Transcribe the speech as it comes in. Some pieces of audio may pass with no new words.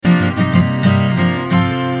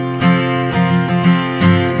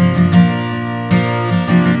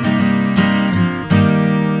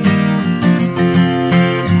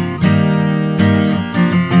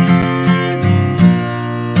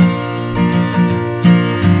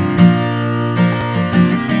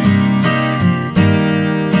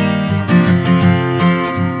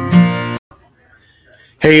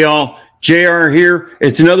Hey y'all, JR here.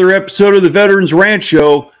 It's another episode of the Veterans Ranch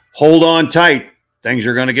Show. Hold on tight. Things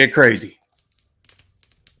are going to get crazy.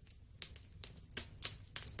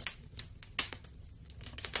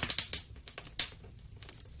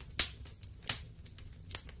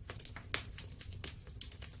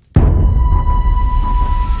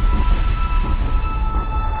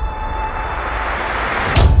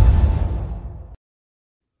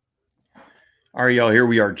 All right, y'all, here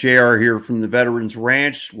we are. JR here from the Veterans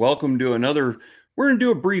Ranch. Welcome to we're going to do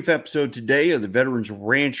a brief episode today of the Veterans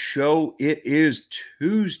Ranch Show. It is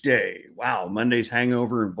Tuesday. Wow, Monday's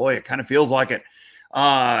hangover, and boy, it kind of feels like it.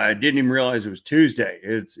 I didn't even realize it was Tuesday.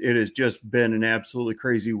 It has just been an absolutely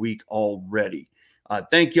crazy week already.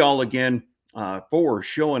 Thank y'all again for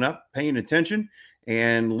showing up, paying attention,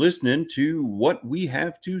 and listening to what we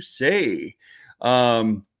have to say.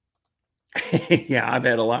 Yeah, I've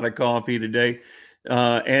had a lot of coffee today,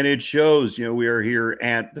 and it shows. We are here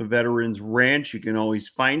at the Veterans Ranch. You can always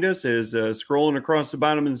find us as scrolling across the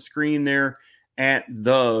bottom of the screen there at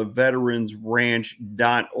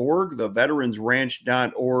theveteransranch.org,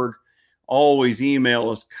 theveteransranch.org. Always email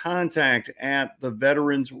us,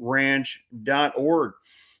 contact@theveteransranch.org.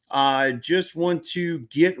 I just want to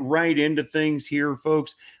get right into things here,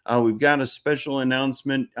 folks. We've got a special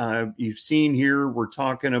announcement. You've seen here, we're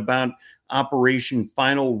talking about Operation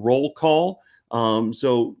Final Roll Call.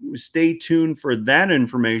 So stay tuned for that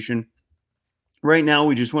information. Right now,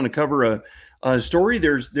 we just want to cover a story.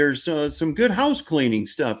 There's some good house cleaning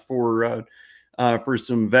stuff for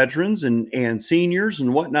some veterans and seniors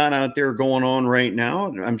and whatnot out there going on right now.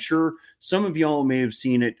 I'm sure some of y'all may have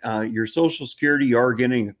seen it. Your Social Security, you are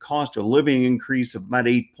getting a cost of living increase of about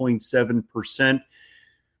 8.7%.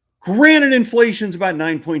 Granted, inflation's about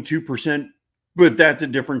 9.2%, but that's a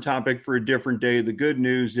different topic for a different day. The good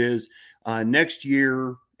news is next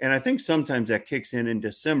year, and I think sometimes that kicks in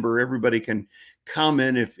December. Everybody can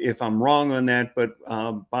comment if I'm wrong on that, but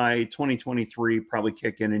by 2023, probably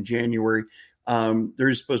kick in January.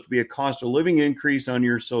 There's supposed to be a cost of living increase on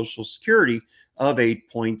your Social Security of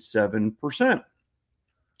 8.7%.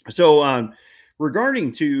 So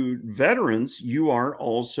regarding to veterans, you are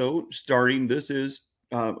also starting, this is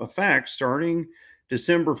a fact, starting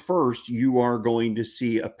December 1st, you are going to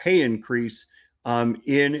see a pay increase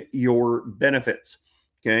in your benefits.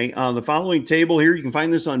 Okay. The following table here, you can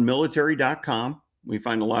find this on military.com. We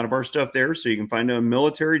find a lot of our stuff there, so you can find it on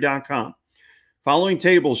military.com. Following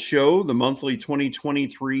tables show the monthly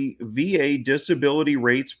 2023 VA disability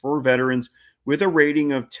rates for veterans with a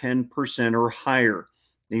rating of 10% or higher.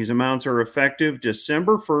 These amounts are effective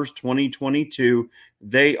December 1st, 2022.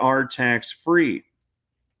 They are tax-free.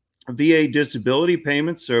 VA disability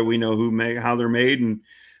payments, so we know how they're made and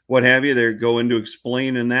what have you. They go into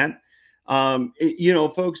explaining that.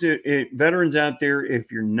 Folks, veterans out there,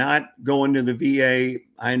 if you're not going to the VA,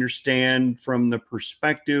 I understand from the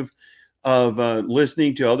perspective of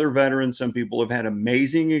listening to other veterans. Some people have had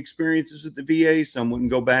amazing experiences with the VA. Some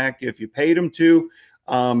wouldn't go back if you paid them to.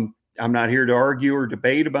 I'm not here to argue or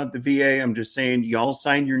debate about the VA. I'm just saying y'all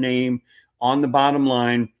signed your name on the bottom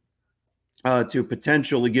line to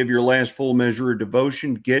potentially give your last full measure of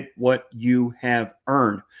devotion. Get what you have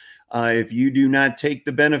earned. If you do not take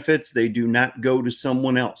the benefits, they do not go to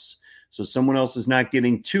someone else. So someone else is not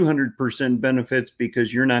getting 200% benefits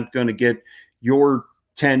because you're not going to get your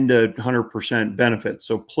 10 to 100% benefits.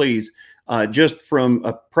 So please, just from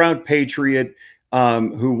a proud patriot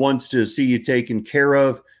who wants to see you taken care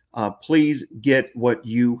of, please get what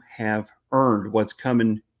you have earned, what's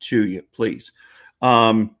coming to you, please.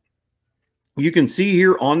 You can see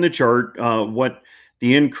here on the chart what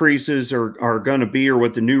the increases are going to be, or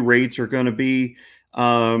what the new rates are going to be.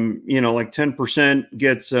 Like 10%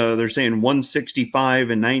 gets, they're saying 165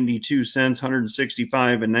 and 92 cents,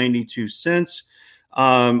 165 and 92 cents,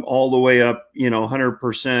 all the way up,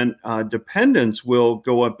 100%. Dependents will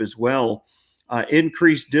go up as well.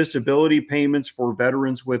 Increased disability payments for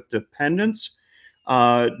veterans with dependents.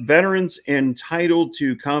 Veterans entitled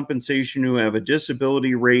to compensation who have a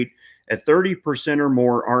disability rate at 30% or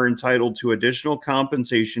more are entitled to additional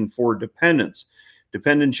compensation for dependents.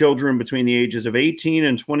 Dependent children between the ages of 18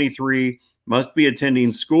 and 23 must be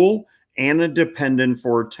attending school and a dependent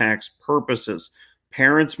for tax purposes.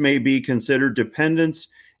 Parents may be considered dependents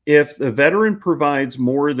if the veteran provides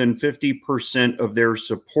more than 50% of their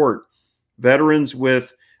support. Veterans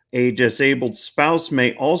with a disabled spouse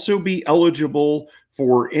may also be eligible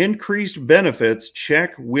for increased benefits.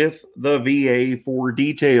 Check with the VA for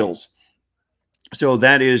details. So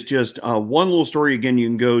that is just one little story. Again, you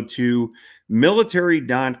can go to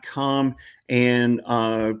military.com and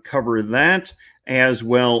cover that. as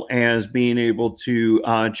well as being able to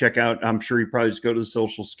check out. I'm sure you probably just go to the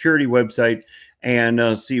Social Security website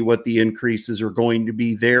and see what the increases are going to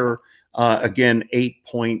be there. Again,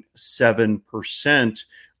 8.7%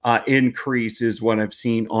 increase is what I've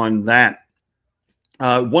seen on that.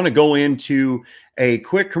 Want to go into a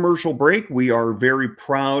quick commercial break. We are very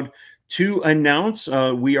proud to announce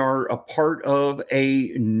we are a part of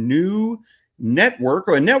a new network,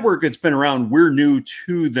 or a network that's been around. We're new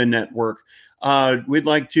to the network. We'd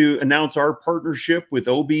like to announce our partnership with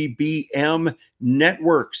OBBM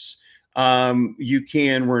Networks. We're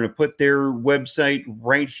going to put their website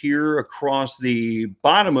right here across the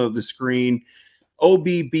bottom of the screen,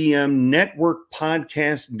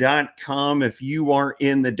 OBBMnetworkpodcast.com. If you are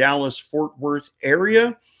in the Dallas-Fort Worth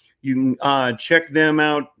area, you can check them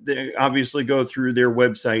out. They obviously go through their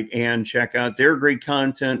website and check out their great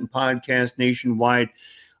content and podcast nationwide.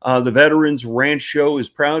 The Veterans Ranch Show is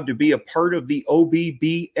proud to be a part of the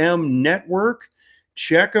OBBM network.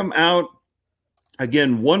 Check them out.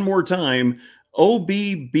 Again, one more time,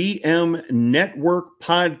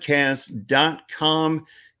 OBBMnetworkpodcast.com.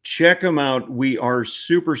 Check them out. We are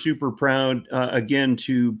super, super proud, again,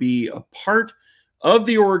 to be a part of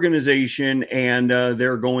the organization, and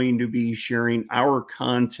they're going to be sharing our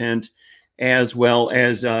content as well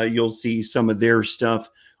as you'll see some of their stuff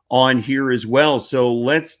on here as well. So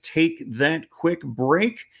let's take that quick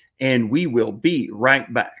break, and we will be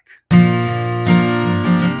right back.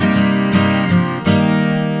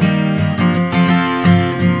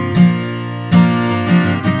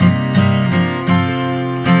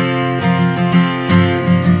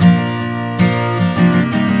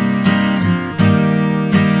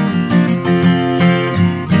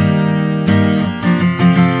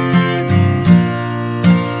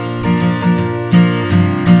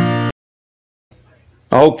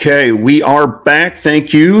 Okay, we are back.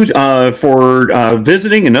 Thank you for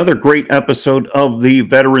visiting another great episode of the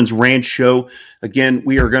Veterans Ranch Show. Again,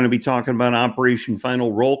 we are going to be talking about Operation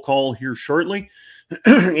Final Roll Call here shortly,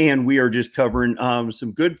 and we are just covering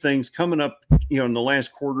some good things coming up. In the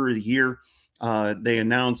last quarter of the year, they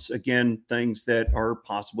announce again things that are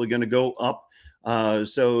possibly going to go up.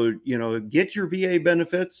 So get your VA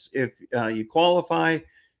benefits if you qualify.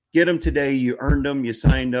 Get them today. You earned them. You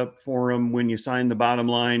signed up for them when you signed the bottom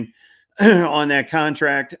line on that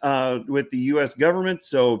contract with the U.S. government.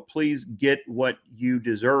 So please get what you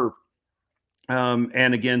deserve.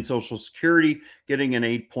 And again, Social Security getting an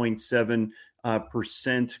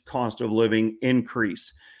 8.7% cost of living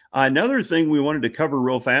increase. Another thing we wanted to cover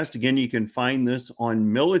real fast. Again, you can find this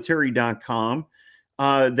on military.com.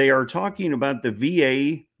 They are talking about the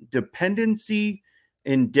VA dependency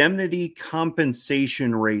indemnity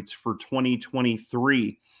compensation rates for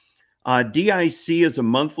 2023. DIC is a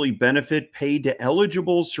monthly benefit paid to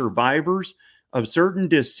eligible survivors of certain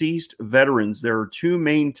deceased veterans. There are two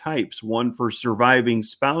main types, one for surviving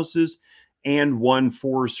spouses and one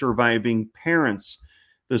for surviving parents.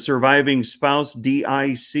 The surviving spouse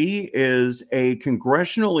DIC is a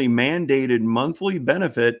congressionally mandated monthly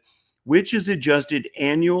benefit, which is adjusted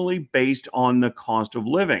annually based on the cost of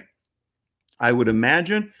living. I would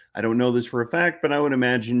imagine, I don't know this for a fact, but I would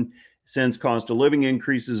imagine since cost of living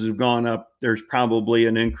increases have gone up, there's probably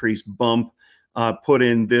an increased bump put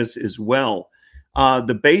in this as well.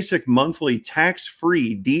 The basic monthly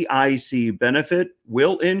tax-free DIC benefit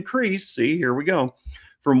will increase, see, here we go,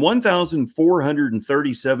 from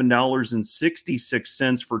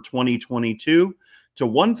 $1,437.66 for 2022 to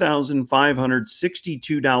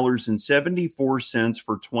 $1,562.74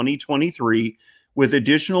 for 2023, with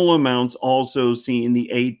additional amounts also seeing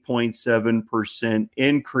the 8.7%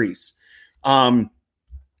 increase.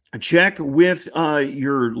 Check with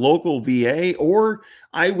your local VA, or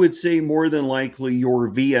I would say more than likely your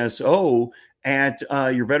VSO at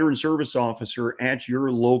your veteran service officer at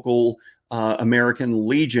your local American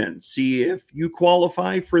Legion. See if you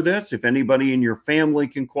qualify for this, if anybody in your family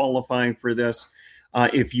can qualify for this,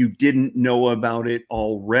 if you didn't know about it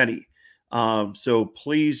already. So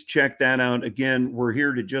please check that out. Again, we're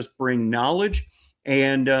here to just bring knowledge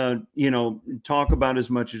and, talk about as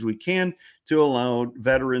much as we can to allow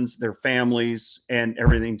veterans, their families, and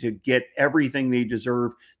everything to get everything they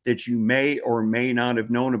deserve that you may or may not have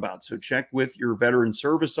known about. So check with your veteran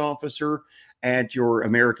service officer at your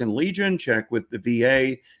American Legion, check with the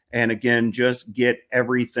VA, and again, just get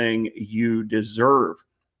everything you deserve.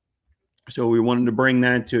 So we wanted to bring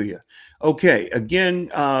that to you. Okay,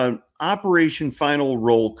 again, Operation Final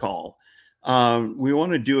Roll Call. We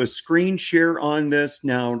want to do a screen share on this.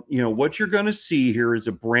 Now, what you're going to see here is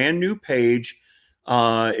a brand new page.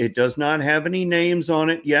 It does not have any names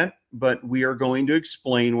on it yet. but we are going to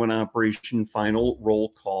explain what Operation Final Roll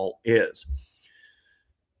Call is.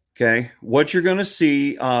 Okay, what you're going to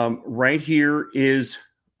see right here is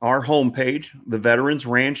our homepage,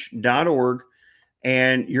 theveteransranch.org,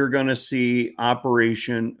 and you're going to see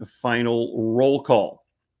Operation Final Roll Call.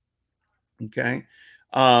 Okay,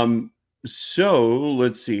 so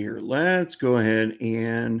let's see here. Let's go ahead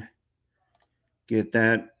and get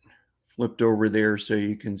that flipped over there so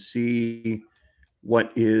you can see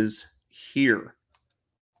what is here.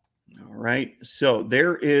 All right, so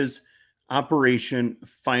there is Operation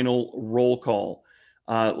Final Roll Call.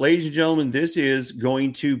 Ladies and gentlemen, this is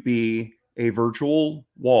going to be a virtual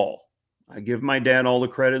wall. I give my dad all the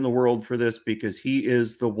credit in the world for this because he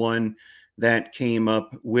is the one that came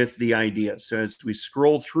up with the idea. So as we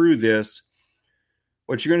scroll through this,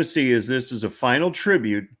 what you're going to see is this is a final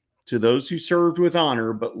tribute to those who served with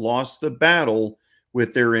honor but lost the battle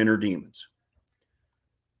with their inner demons.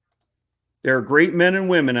 There are great men and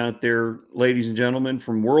women out there, ladies and gentlemen,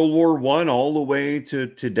 from World War I all the way to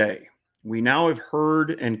today. We now have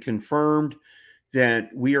heard and confirmed that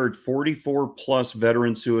we are at 44 plus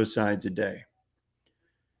veteran suicides a day.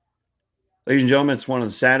 Ladies and gentlemen, it's one of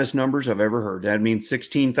the saddest numbers I've ever heard. That means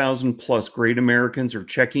 16,000 plus great Americans are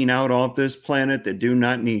checking out off this planet that do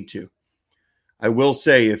not need to. I will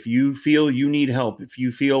say, if you feel you need help, if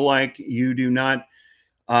you feel like you do not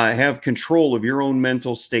have control of your own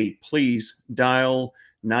mental state, please dial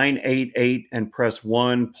 988 and press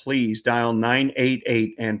 1. Please dial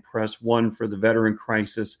 988 and press 1 for the Veteran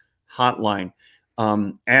Crisis Hotline.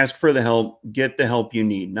 Ask for the help. Get the help you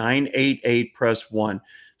need. 988, press 1.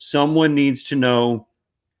 Someone needs to know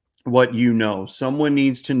what you know. Someone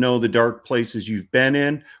needs to know the dark places you've been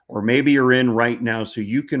in, or maybe you're in right now, so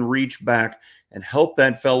you can reach back and help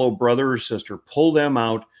that fellow brother or sister, pull them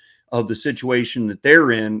out of the situation that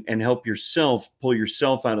they're in, and help yourself pull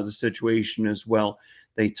yourself out of the situation as well.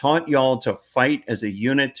 They taught y'all to fight as a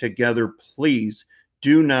unit together. Please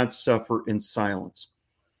do not suffer in silence.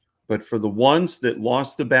 But for the ones that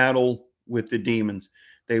lost the battle with the demons,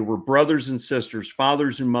 they were brothers and sisters,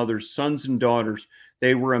 fathers and mothers, sons and daughters.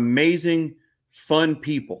 They were amazing, fun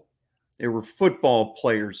people. They were football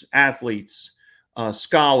players, athletes,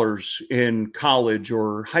 scholars in college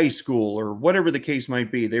or high school or whatever the case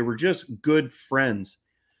might be. They were just good friends.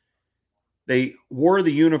 They wore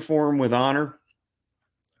the uniform with honor.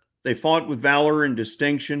 They fought with valor and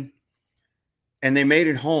distinction, and they made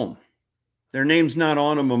it home. Their name's not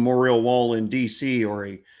on a memorial wall in D.C. or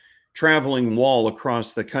a traveling wall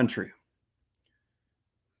across the country.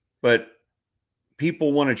 But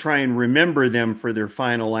people want to try and remember them for their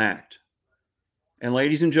final act. And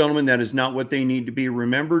ladies and gentlemen, that is not what they need to be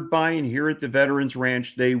remembered by. And here at the Veterans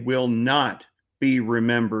Ranch, they will not be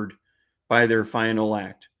remembered by their final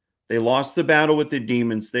act. They lost the battle with the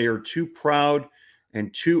demons. They are too proud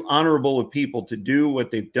and too honorable of people to do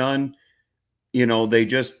what they've done. You know, they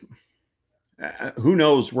just, who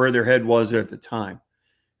knows where their head was at the time.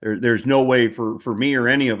 There's no way for me or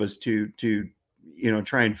any of us to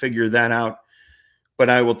try and figure that out.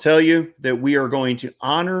 But I will tell you that we are going to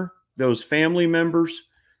honor those family members,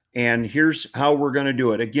 and here's how we're going to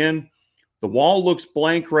do it. Again, the wall looks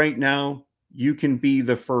blank right now. You can be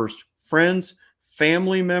the first. Friends,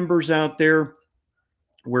 family members out there,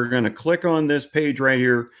 we're going to click on this page right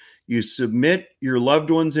here. You submit your loved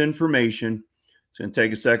one's information. It's going to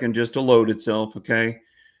take a second just to load itself, okay?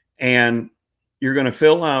 And you're going to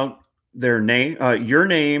fill out their name, your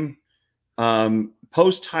name.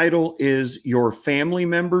 Post title is your family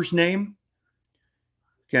member's name.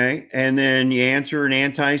 Okay. And then you answer an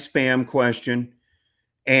anti-spam question,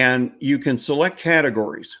 and you can select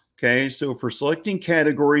categories. Okay. So for selecting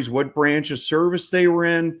categories, what branch of service they were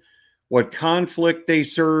in, what conflict they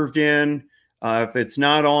served in. If it's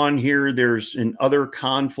not on here, there's in other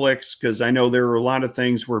conflicts, because I know there are a lot of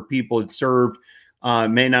things where people had served,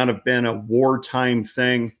 may not have been a wartime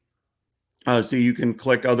thing. So you can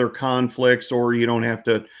click other conflicts, or you don't have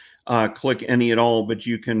to click any at all, but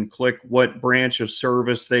you can click what branch of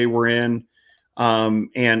service they were in,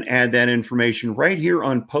 and add that information right here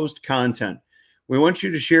on post content. We want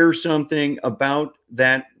you to share something about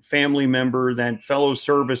that family member, that fellow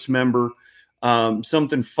service member,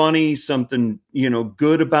 something funny, something,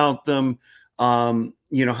 good about them,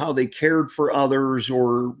 how they cared for others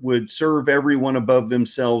or would serve everyone above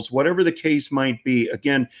themselves, whatever the case might be.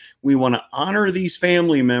 Again, we want to honor these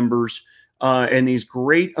family members and these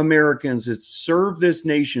great Americans that serve this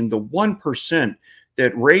nation, the 1%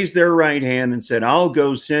 that raised their right hand and said, I'll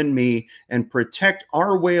go, send me, and protect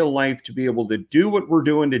our way of life to be able to do what we're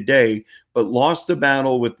doing today, but lost the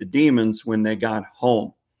battle with the demons when they got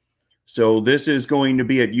home. So this is going to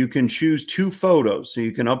be it. You can choose 2 photos. So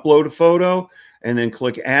you can upload a photo and then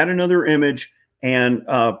click add another image and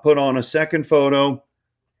put on a second photo,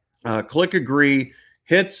 click agree,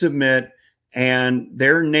 hit submit, and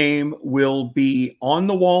their name will be on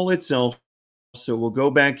the wall itself. So we'll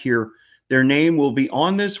go back here. Their name will be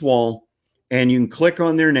on this wall, and you can click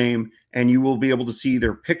on their name and you will be able to see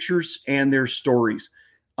their pictures and their stories.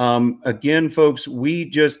 Again, folks, we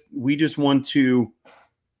just want to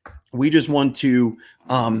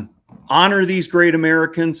honor these great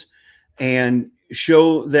Americans and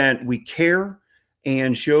show that we care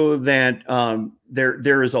and show that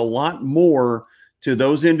there is a lot more to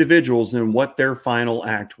those individuals than what their final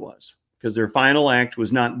act was, because their final act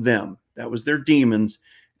was not them. That was their demons,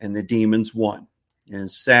 and the demons won. And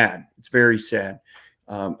it's sad. It's very sad.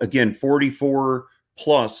 Again, 44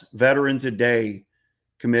 plus veterans a day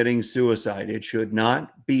committing suicide. It should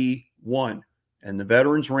not be one. And the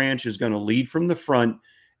Veterans Ranch is going to lead from the front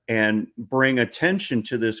and bring attention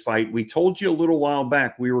to this fight. We told you a little while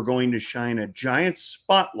back we were going to shine a giant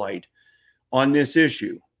spotlight on this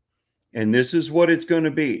issue. And this is what it's going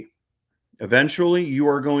to be. Eventually, you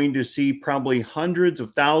are going to see probably hundreds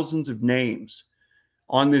of thousands of names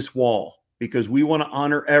on this wall, because we want to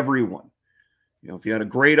honor everyone. You know, if you had a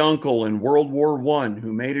great uncle in World War I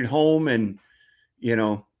who made it home and, you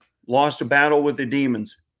know, lost a battle with the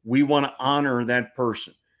demons, we want to honor that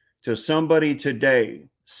person. To somebody today,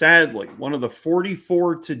 sadly, one of the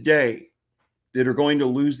 44 today that are going to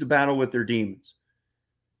lose the battle with their demons,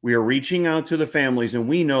 we are reaching out to the families, and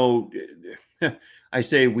we know, I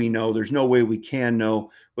say we know, there's no way we can know,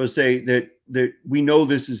 but say that we know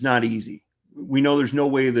this is not easy. We know there's no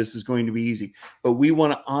way this is going to be easy, but we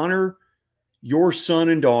want to honor your son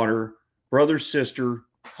and daughter, brother, sister,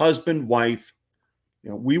 husband, wife. You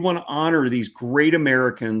know, we want to honor these great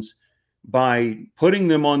Americans by putting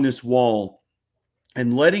them on this wall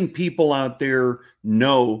and letting people out there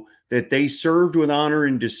know that they served with honor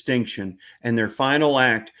and distinction, and their final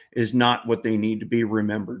act is not what they need to be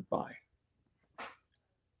remembered by.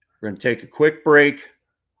 We're going to take a quick break.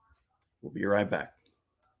 We'll be right back.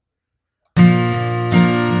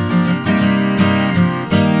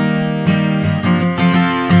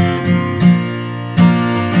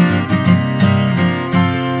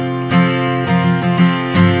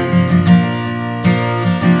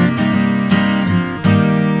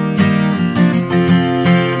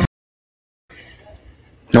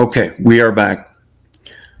 Okay, we are back.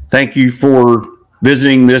 Thank you for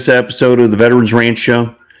visiting this episode of the Veterans Ranch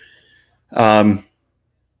Show.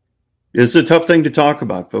 It's a tough thing to talk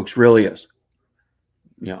about, folks. Really is.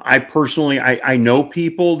 You know, I personally, I know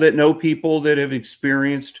people that have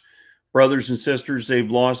experienced brothers and sisters they've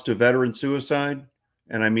lost to veteran suicide,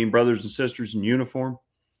 and I mean brothers and sisters in uniform.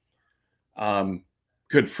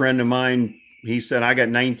 Good friend of mine, he said, I got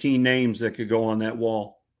 19 names that could go on that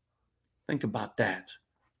wall. Think about that.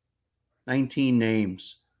 19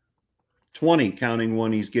 names. 20 counting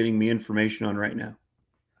one he's getting me information on right now.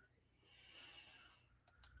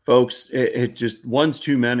 Folks, it just, one's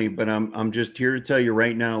too many, but I'm just here to tell you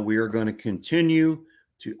right now, we are going to continue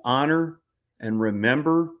to honor and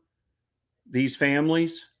remember these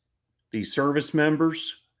families, these service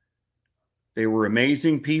members. They were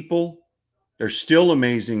amazing people. They're still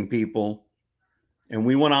amazing people. And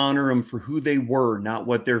we want to honor them for who they were, not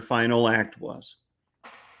what their final act was.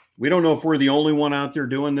 We don't know if we're the only one out there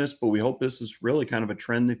doing this, but we hope this is really kind of a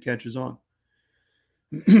trend that catches on.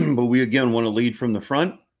 But we, again, want to lead from the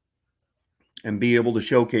front and be able to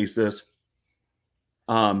showcase this.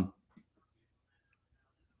 And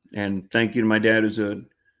thank you to my dad, who's a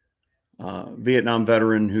Vietnam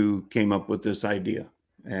veteran who came up with this idea.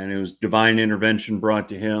 And it was divine intervention brought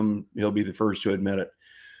to him. He'll be the first to admit it.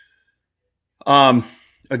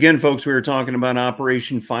 Again, folks, we were talking about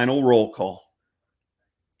Operation Final Roll Call.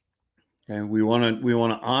 Okay, we want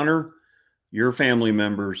to honor your family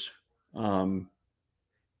members that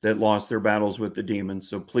lost their battles with the demons.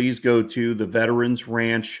 So please go to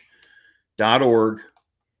theveteransranch.org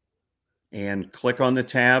and click on the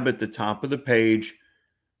tab at the top of the page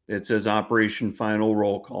that says Operation Final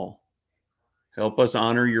Roll Call. Help us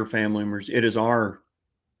honor your family members. It is our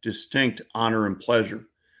distinct honor and pleasure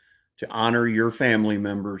to honor your family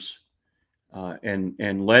members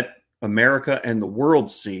and let America and the world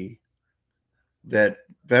see that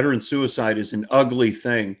veteran suicide is an ugly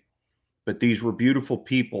thing, but these were beautiful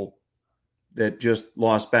people that just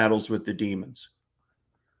lost battles with the demons.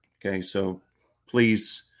 Okay, so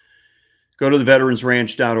please go to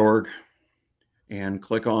theveteransranch.org and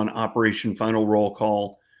click on Operation Final Roll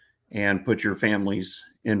Call and put your family's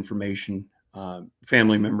information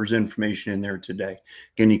family members' information in there today.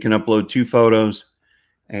 Again, you can upload 2 photos,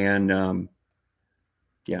 and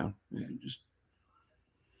just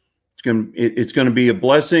it's going to be a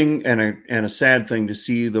blessing and a sad thing to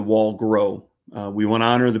see the wall grow. We want to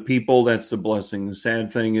honor the people. That's the blessing. The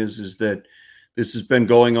sad thing is that this has been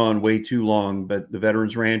going on way too long, but the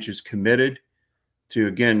Veterans Ranch is committed to,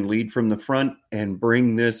 again, lead from the front and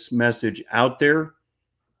bring this message out there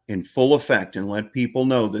in full effect and let people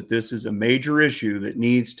know that this is a major issue that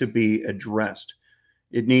needs to be addressed.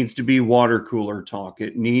 It needs to be water cooler talk.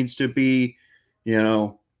 It needs to be,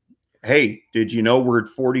 hey, did you know we're at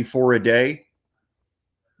 44 a day?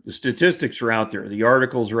 The statistics are out there. The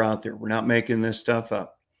articles are out there. We're not making this stuff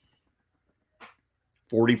up.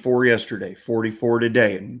 44 yesterday, 44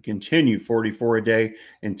 today, and continue 44 a day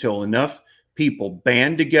until enough people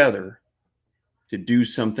band together to do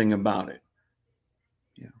something about it.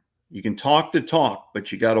 You can talk the talk,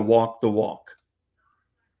 but you got to walk the walk.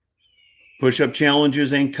 Push-up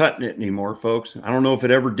challenges ain't cutting it anymore, folks. I don't know if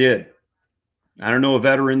it ever did. I don't know a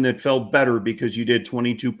veteran that felt better because you did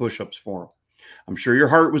 22 push-ups for him. I'm sure your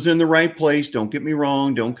heart was in the right place. Don't get me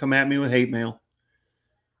wrong. Don't come at me with hate mail.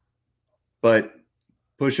 But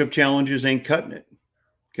push-up challenges ain't cutting it,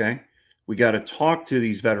 okay? We got to talk to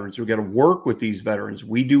these veterans. We got to work with these veterans.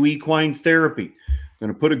 We do equine therapy. I'm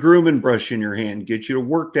going to put a grooming brush in your hand, get you to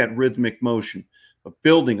work that rhythmic motion of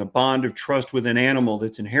building a bond of trust with an animal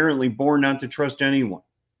that's inherently born not to trust anyone.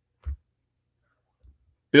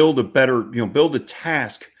 Build a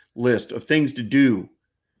task list of things to do.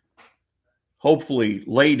 Hopefully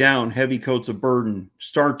lay down heavy coats of burden,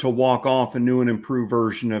 start to walk off a new and improved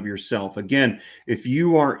version of yourself. Again, if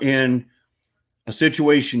you are in a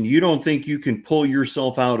situation you don't think you can pull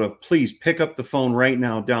yourself out of, please pick up the phone right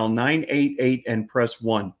now, dial 988 and press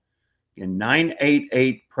 1. And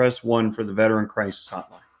 988, press 1 for the Veteran Crisis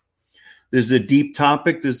Hotline. This is a deep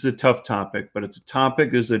topic. This is a tough topic, but it's a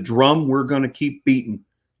topic, is a drum we're going to keep beating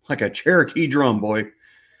like a Cherokee drum, boy.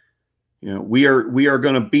 We are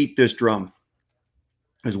going to beat this drum,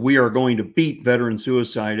 as we are going to beat veteran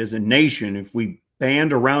suicide as a nation if we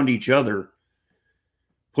band around each other.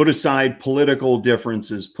 Put aside political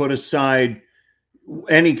differences, put aside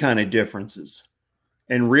any kind of differences,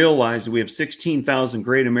 and realize that we have 16,000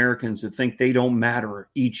 great Americans that think they don't matter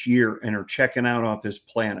each year and are checking out off this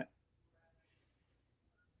planet.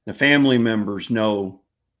 The family members know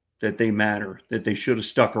that they matter, that they should have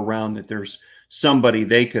stuck around, that there's somebody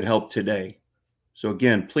they could help today. So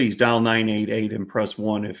again, please dial 988 and press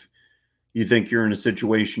 1 if you think you're in a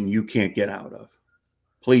situation you can't get out of.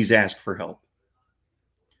 Please ask for help.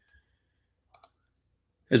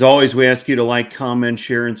 As always, we ask you to like, comment,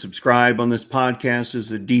 share, and subscribe on this podcast.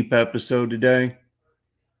 It's a deep episode today,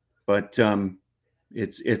 but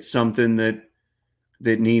it's something that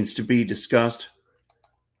needs to be discussed.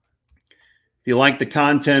 If you like the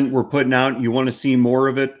content we're putting out and you want to see more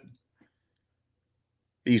of it,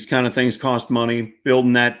 these kind of things cost money.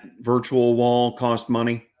 Building that virtual wall costs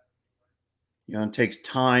money. It takes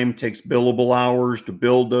time, takes billable hours to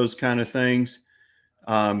build those kind of things.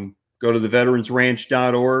 Go to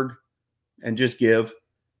theveteransranch.org and just give.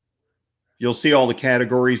 You'll see all the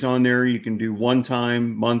categories on there. You can do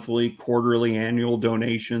one-time, monthly, quarterly, annual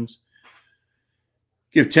donations.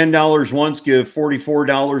 Give $10 once, give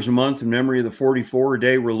 $44 a month in memory of the 44 a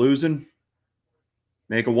day we're losing.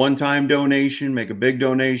 Make a one-time donation, make a big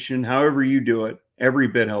donation, however you do it. Every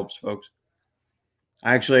bit helps, folks.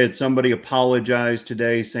 I actually had somebody apologize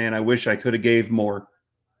today saying, I wish I could have gave more.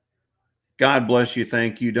 God bless you.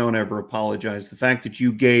 Thank you. Don't ever apologize. The fact that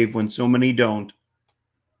you gave when so many don't.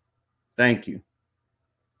 Thank you.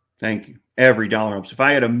 Thank you. Every dollar helps. If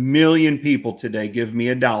I had 1 million people today give me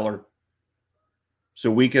 $1 so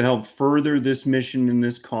we can help further this mission and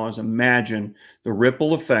this cause, imagine the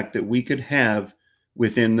ripple effect that we could have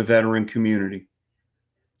within the veteran community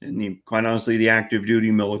and quite honestly, the active duty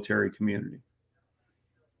military community.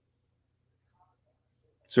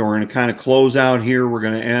 So we're going to kind of close out here. We're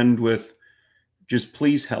going to end with just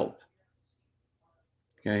please help.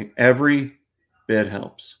 Okay. Every bit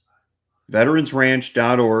helps.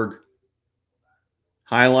 Veteransranch.org.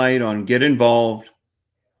 Highlight on get involved.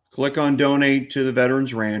 Click on donate to the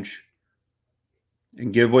Veterans Ranch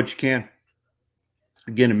and give what you can.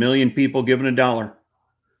 Again, 1 million people giving $1.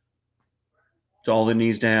 It's all that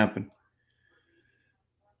needs to happen.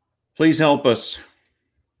 Please help us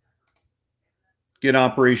get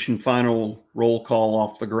Operation Final Roll Call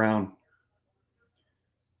off the ground.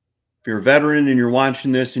 If you're a veteran and you're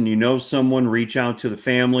watching this and you know someone, reach out to the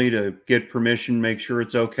family to get permission, make sure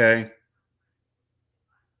it's okay.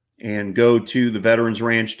 and go to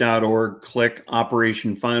theveteransranch.org, click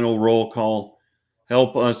Operation Final Roll Call.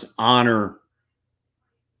 Help us honor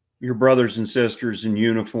your brothers and sisters in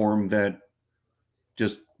uniform that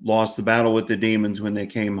just lost the battle with the demons when they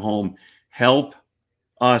came home. Help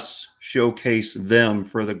us showcase them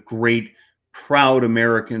for the great, proud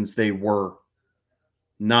Americans they were,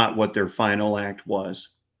 not what their final act was.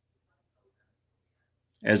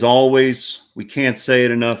 As always, we can't say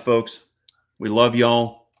it enough, folks. We love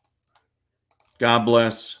y'all. God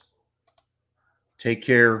bless. Take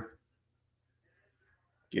care.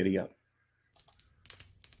 Giddy up.